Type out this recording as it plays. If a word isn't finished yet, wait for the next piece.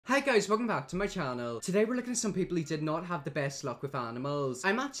Hi guys, welcome back to my channel. Today we're looking at some people who did not have the best luck with animals.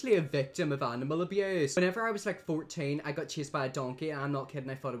 I'm actually a victim of animal abuse. Whenever I was like 14, I got chased by a donkey and I'm not kidding,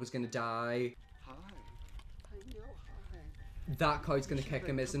 I thought I was gonna die. Hi. I know, hi. That cow's gonna kick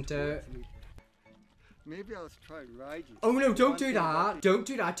him, isn't it? Maybe I'll try and ride you. Oh no, don't do that. Don't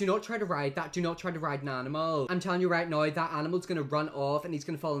do that. Do not try to ride that. Do not try to ride an animal. I'm telling you right now, that animal's gonna run off and he's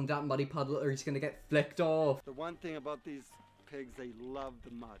gonna fall into that muddy puddle or he's gonna get flicked off. The one thing about these pigs, they love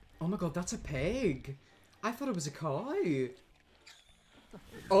the mud. Oh my god, that's a pig. I thought it was a cow.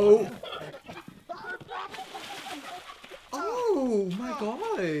 Oh. Oh my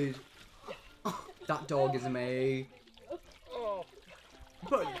god. Oh, that dog is me.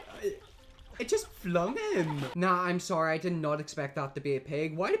 But it just flung him. Nah, I'm sorry. I did not expect that to be a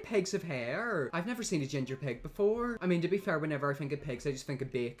pig. Why do pigs have hair? I've never seen a ginger pig before. I mean, to be fair, whenever I think of pigs, I just think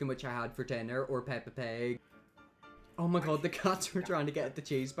of bacon, which I had for dinner, or Peppa Pig. Oh my god, the cats were trying to get at the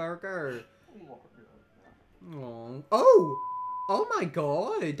cheeseburger. Aww. Oh! Oh my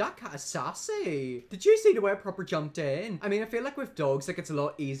god, that cat is sassy. Did you see the way it proper jumped in? I mean, I feel like with dogs, like, it's a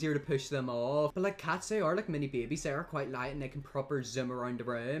lot easier to push them off. But like cats, they are like mini babies. They are quite light and they can proper zoom around the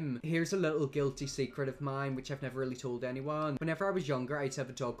room. Here's a little guilty secret of mine, which I've never really told anyone. Whenever I was younger, I used to have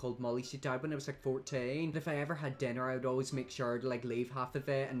a dog called Molly. She died when I was like 14. And if I ever had dinner, I would always make sure to like leave half of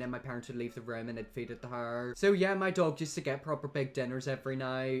it. And then my parents would leave the room and I'd feed it to her. So yeah, my dog used to get proper big dinners every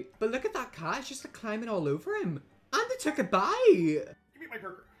night. But look at that cat. It's just like climbing all over him. And they took a bite. Give me my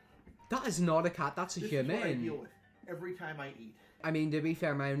burger. That is not a cat, that's a human. This is what I deal with every time I eat. I mean, to be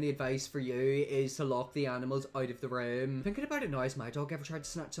fair, my only advice for you is to lock the animals out of the room. Thinking about it now, has my dog ever tried to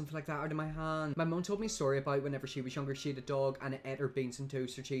snatch something like that out of my hand? My mum told me a story about whenever she was younger, she had a dog and it ate her beans and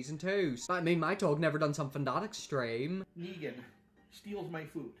toast or cheese and toast. But I mean, my dog never done something that extreme. Negan steals my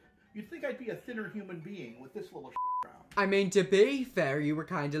food. You'd think I'd be a thinner human being with this little around. I mean, to be fair, you were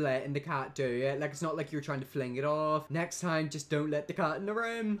kind of letting the cat do it. Like, it's not like you were trying to fling it off. Next time, just don't let the cat in the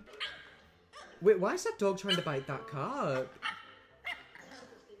room. Wait, why is that dog trying to bite that cat?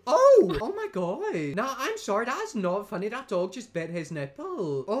 Oh! Oh my god. Nah, I'm sorry, that is not funny. That dog just bit his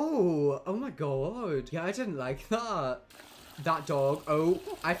nipple. Oh! Oh my god. Yeah, I didn't like that. That dog. Oh,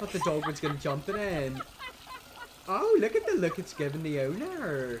 I thought the dog was gonna jump it in. Oh, look at the look it's giving the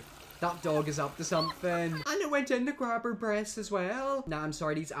owner. That dog is up to something. And it went in to grab her breast as well. Nah, I'm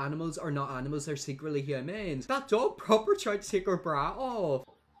sorry, these animals are not animals, they're secretly humans. That dog proper tried to take her bra off.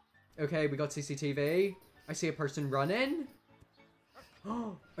 Okay, we got CCTV. I see a person running.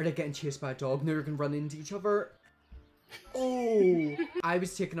 Oh, are they getting chased by a dog? No, they're gonna run into each other. Oh, I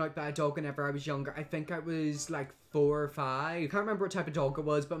was taken out by a dog whenever I was younger. I think I was like 4 or 5. Can't remember what type of dog it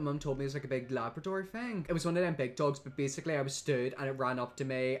was, but mum told me it was like a big Labrador thing. It was one of them big dogs, but basically I was stood and it ran up to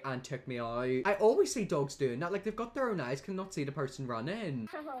me and took me out. I always see dogs doing that. Like, they've got their own eyes, cannot see the person running.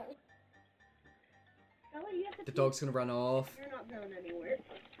 Hello. Hello, you have to The dog's gonna run off. You're not going anywhere.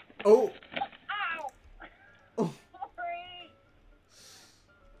 Oh, Ow! oh, Sorry!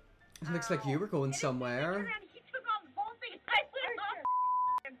 it looks like you were going somewhere. He took off both things. I went off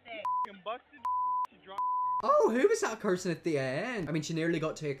thing. Oh, who was that person at the end? I mean, she nearly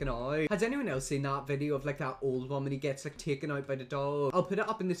got taken out. Has anyone else seen that video of like that old woman who gets like taken out by the dog? I'll put it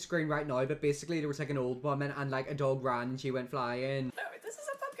up in the screen right now, but basically there was like an old woman and like a dog ran and she went flying. No, this is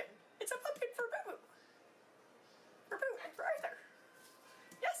a pumpkin. It's a pumpkin for Boo. For Boo and for Arthur.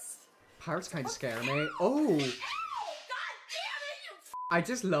 Yes. Parrots kind of scare me. Oh! I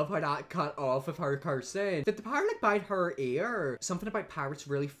just love how that cut off of her cursing. Did the parrot like bite her ear? Something about parrots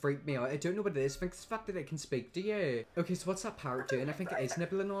really freaked me out. I don't know what it is. I think it's the fact that it can speak to you. Okay, so what's that parrot doing? I think it is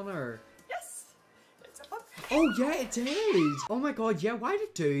nibbling on her. Yes. It's a pumpkin. Oh yeah, it is. Oh my god, yeah, why'd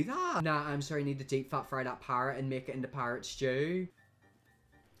it do that? Nah, I'm sorry, I need to deep fat fry that parrot and make it into parrot stew.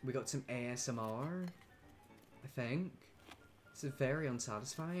 We got some ASMR, I think. This is very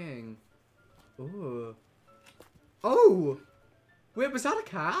unsatisfying. Ooh. Oh! Wait, was that a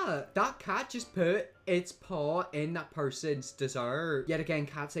cat? That cat just put its paw in that person's dessert. Yet again,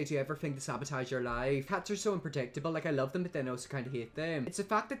 cats, they do everything to sabotage your life. Cats are so unpredictable. Like, I love them, but then I also kind of hate them. It's the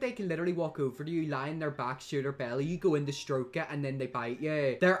fact that they can literally walk over to you, lie on their back, shoot their belly, you go in to stroke it, and then they bite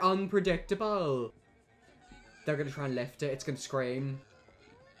you. They're unpredictable. They're gonna try and lift it. It's gonna scream.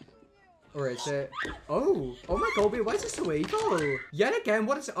 Or is it? Oh! Oh my god, wait, why is it so evil? Yet again,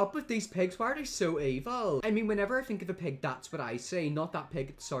 what is up with these pigs? Why are they so evil? I mean, whenever I think of a pig, that's what I see, not that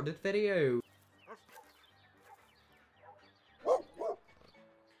pig at the start of the video.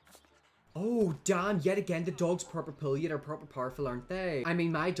 Oh, damn, yet again, the dogs proper pull you. They're proper powerful, aren't they? I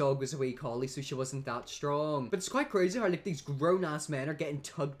mean, my dog was a wee collie, so she wasn't that strong. But it's quite crazy how, like, these grown-ass men are getting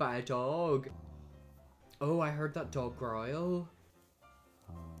tugged by a dog. Oh, I heard that dog growl.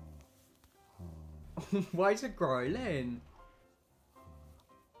 Why is it growling?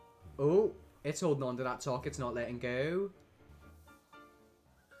 Oh, it's holding on to that sock. It's not letting go.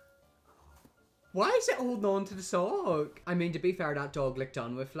 Why is it holding on to the sock? I mean, to be fair, that dog looked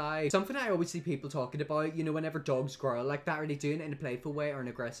done with, like, something I always see people talking about, you know, whenever dogs growl like that, are they doing it in a playful way or an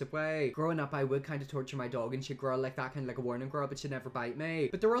aggressive way? Growing up, I would kind of torture my dog and she'd growl like that, kind of like a warning growl, but she'd never bite me.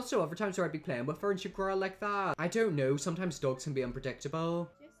 But there were also other times where I'd be playing with her and she'd growl like that. I don't know, sometimes dogs can be unpredictable.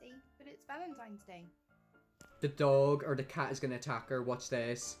 Josie, but it's Valentine's Day. The dog or the cat is gonna attack her. Watch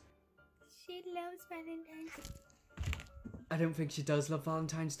this. She loves Valentine's Day. I don't think she does love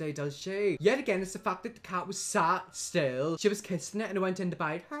Valentine's Day, does she? Yet again, it's the fact that the cat was sat still. She was kissing it and it went in to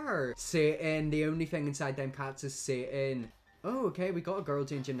bite her. Satan, the only thing inside them cats is Satan. Oh, okay, we got a girl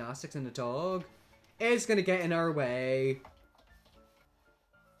doing gymnastics and a dog. It's gonna get in our way.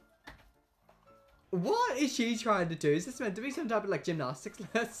 What is she trying to do? Is this meant to be some type of like gymnastics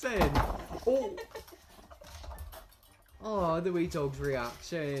lesson? Oh. Oh, the wee dog's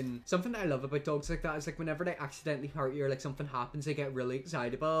reaction. Something I love about dogs like that is like whenever they accidentally hurt you or like something happens, they get really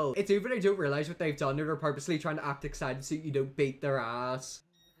excitable. It's either they don't realize what they've done or they're purposely trying to act excited so you don't beat their ass.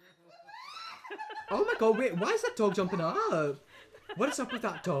 Oh my god, wait, why is that dog jumping up? What is up with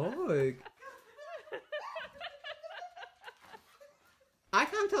that dog? I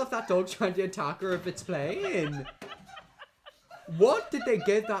can't tell if that dog's trying to attack her or if it's playing. What did they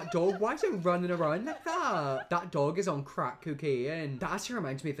give that dog? Why is it running around like that? That dog is on crack cocaine. That actually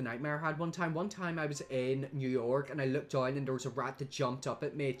reminds me of a nightmare I had one time. One time I was in New York and I looked down and there was a rat that jumped up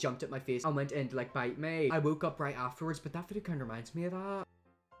at me. It jumped at my face and went in to like bite me. I woke up right afterwards, but that video kind of reminds me of that.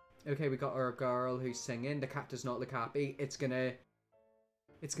 Okay, we got our girl who's singing. The cat does not look happy. It's gonna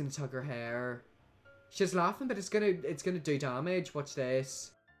tug her hair. She's laughing, but it's gonna do damage. Watch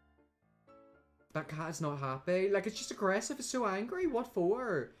this. That cat is not happy. Like, it's just aggressive. It's so angry. What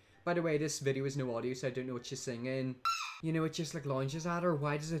for? By the way, this video is no audio, so I don't know what she's singing. You know, it just, like, lunges at her.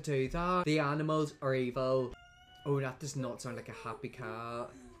 Why does it do that? The animals are evil. Oh, that does not sound like a happy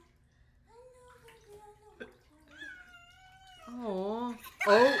cat. Aww.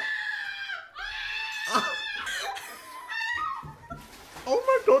 Oh. Oh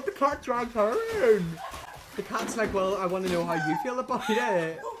my god, the cat dragged her in. The cat's like, well, I want to know how you feel about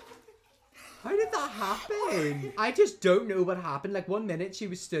it. How did that happen? I just don't know what happened. Like, one minute she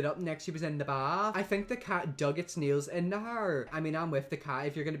was stood up, next she was in the bath. I think the cat dug its nails into her. I mean, I'm with the cat.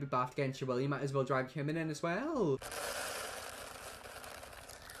 If you're going to be bathed against your will, you might as well drag a human in as well.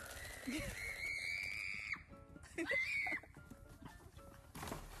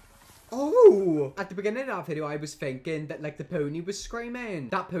 Oh! At the beginning of that video, I was thinking that, like, the pony was screaming.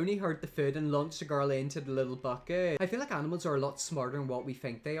 That pony heard the food and launched the girl into the little bucket. I feel like animals are a lot smarter than what we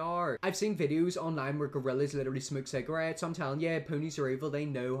think they are. I've seen videos online where gorillas literally smoke cigarettes. So I'm telling you, ponies are evil. They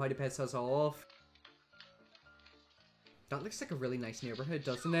know how to piss us off. That looks like a really nice neighborhood,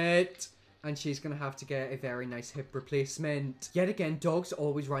 doesn't it? And she's gonna have to get a very nice hip replacement. Yet again, dogs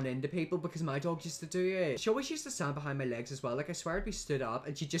always run into people because my dog used to do it. She always used to stand behind my legs as well. Like, I swear I'd be stood up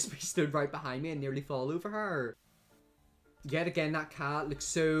and she'd just be stood right behind me and nearly fall over her. Yet again, that cat looks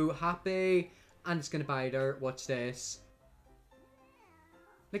so happy and it's gonna bite her. Watch this.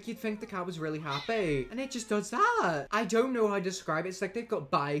 Like, you'd think the cat was really happy. And it just does that. I don't know how to describe it. It's like they've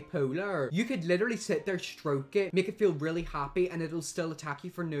got bipolar. You could literally sit there, stroke it, make it feel really happy, and it'll still attack you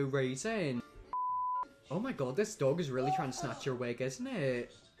for no reason. Oh my god, this dog is really trying to snatch your wig, isn't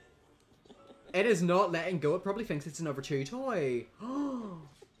it? It is not letting go. It probably thinks it's another chew toy. Oh,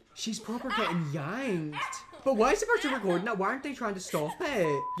 she's proper getting yanked. But why is the person recording that? Why aren't they trying to stop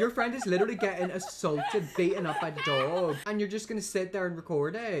it? Your friend is literally getting assaulted, beaten up by the dog, and you're just gonna sit there and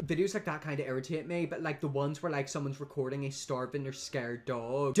record it. Videos like that kind of irritate me, but like the ones where like someone's recording a starving or scared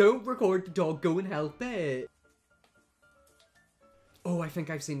dog. Don't record the dog, go and help it. Oh, I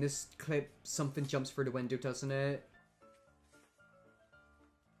think I've seen this clip. Something jumps through the window, doesn't it?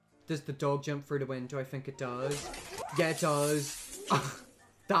 Does the dog jump through the window? I think it does. Yeah, it does.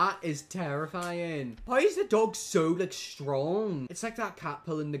 That is terrifying. Why is the dog so, like, strong? It's like that cat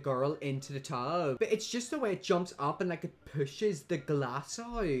pulling the girl into the tub. But it's just the way it jumps up and, like, it pushes the glass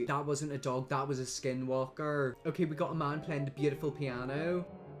out. That wasn't a dog. That was a skinwalker. Okay, we got a man playing the beautiful piano.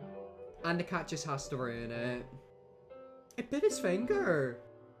 And the cat just has to ruin it. It bit his finger.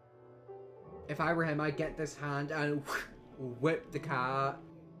 If I were him, I'd get this hand and whip the cat.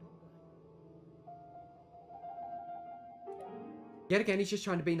 Yet again, he's just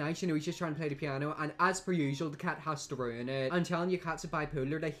trying to be nice, you know, he's just trying to play the piano, and as per usual, the cat has to ruin it. I'm telling you, cats are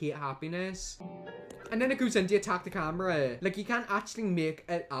bipolar, they hate happiness. And then it goes in to attack the camera. Like, you can't actually make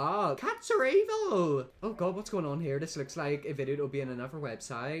it up. Cats are evil! Oh god, what's going on here? This looks like a video that'll be on another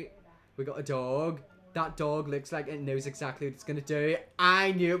website. We got a dog. That dog looks like it knows exactly what it's gonna do.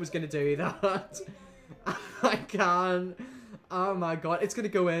 I knew it was gonna do that. I can't. Oh my god. It's gonna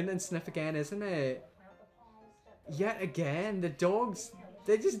go in and sniff again, isn't it? Yet again, the dogs,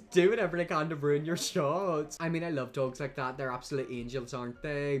 they just do whatever they can to ruin your shots. I mean, I love dogs like that. They're absolute angels, aren't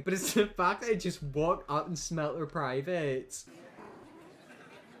they? But it's the fact that they just walk up and smell their privates.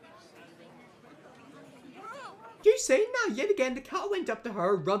 You seen that? Yet again, the cat went up to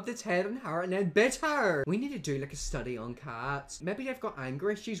her, rubbed its head on her, and then bit her. We need to do like a study on cats. Maybe they've got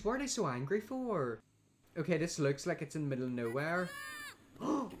anger issues. What are they so angry for? Okay, this looks like it's in the middle of nowhere.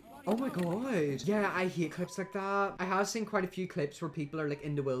 Oh my god. Yeah, I hate clips like that. I have seen quite a few clips where people are like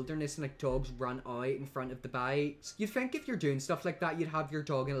in the wilderness and like dogs run out in front of the bikes. You'd think if you're doing stuff like that, you'd have your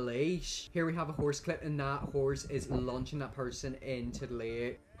dog in a leash. Here we have a horse clip and that horse is launching that person into the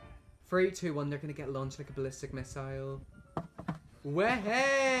lake. 3, 2, 1, they're gonna get launched like a ballistic missile.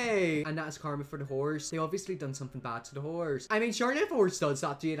 Way! And that is karma for the horse. They obviously done something bad to the horse. I mean, surely if a horse does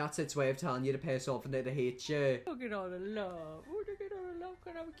that to you, that's its way of telling you to piss off and that it hates you. Look at all the love. Oh, look at all the love.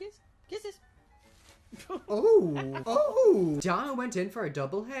 Can I have a kiss? Kisses. Oh! Oh! Dana went in for a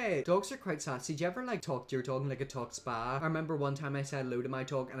double hit. Dogs are quite sassy. Do you ever like talk to your dog in like a talk spa? I remember one time I said hello to my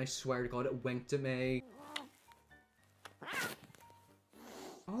dog and I swear to god it winked at me.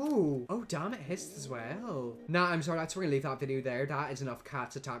 Oh damn, it hissed as well. Nah, I'm sorry, that's where we leave that video there. That is enough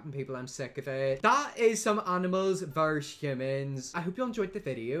cats attacking people, I'm sick of it. That is some animals versus humans. I hope you enjoyed the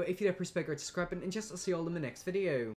video. If you did, press big red subscribe button and just I'll see you all in the next video.